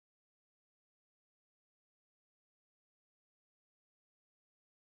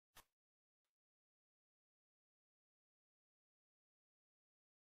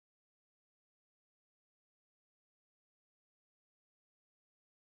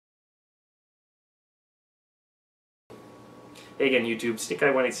Hey again YouTube,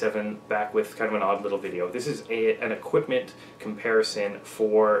 StickGuy187 back with kind of an odd little video. This is an equipment comparison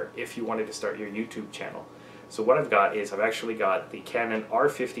for if you wanted to start your YouTube channel. So what I've got is I've actually got the Canon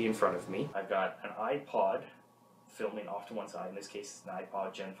R50 in front of me. I've got an iPod filming off to one side, in this case it's an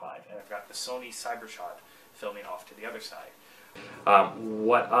iPod Gen 5, and I've got the Sony CyberShot filming off to the other side.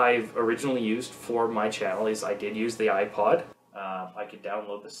 What I've originally used for my channel is I did use the iPod. I could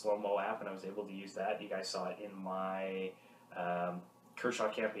download the slow-mo app and I was able to use that. You guys saw it in my Kershaw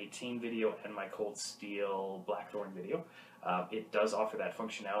Camp 18 video and my Cold Steel Blackthorn video. It does offer that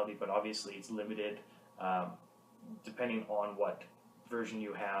functionality, but obviously it's limited. Depending on what version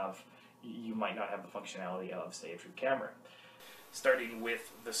you have, you might not have the functionality of, say, a true camera. Starting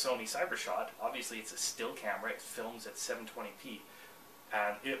with the Sony CyberShot, obviously it's a still camera, it films at 720p,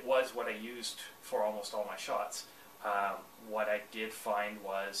 and it was what I used for almost all my shots. What I did find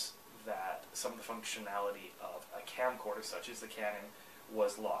was that some of the functionality of a camcorder, such as the Canon,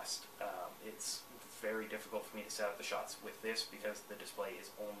 was lost. It's very difficult for me to set up the shots with this because the display is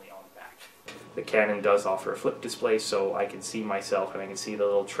only on the back. The Canon does offer a flip display, so I can see myself and I can see the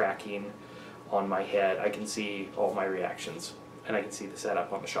little tracking on my head. I can see all my reactions and I can see the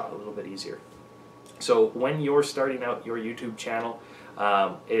setup on the shot a little bit easier. So when you're starting out your YouTube channel,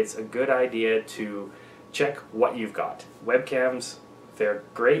 it's a good idea to check what you've got. Webcams, they're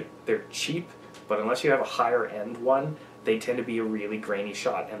great, they're cheap, but unless you have a higher end one, they tend to be a really grainy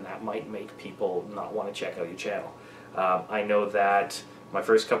shot, and that might make people not want to check out your channel. I know that my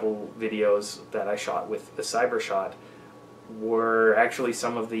first couple videos that I shot with the CyberShot were actually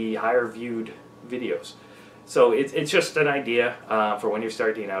some of the higher viewed videos. So it's just an idea for when you're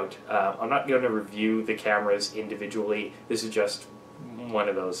starting out. I'm not going to review the cameras individually. This is just one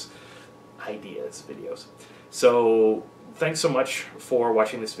of those ideas videos. So thanks so much for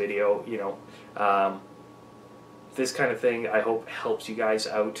watching this video. This kind of thing I hope helps you guys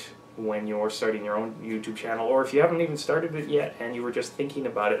out when you're starting your own YouTube channel, or if you haven't even started it yet and you were just thinking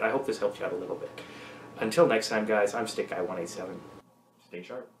about it, I hope this helped you out a little bit. Until next time guys, I'm StickGuy187. Stay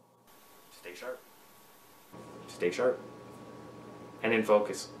sharp. Stay sharp. Stay sharp. And in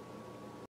focus.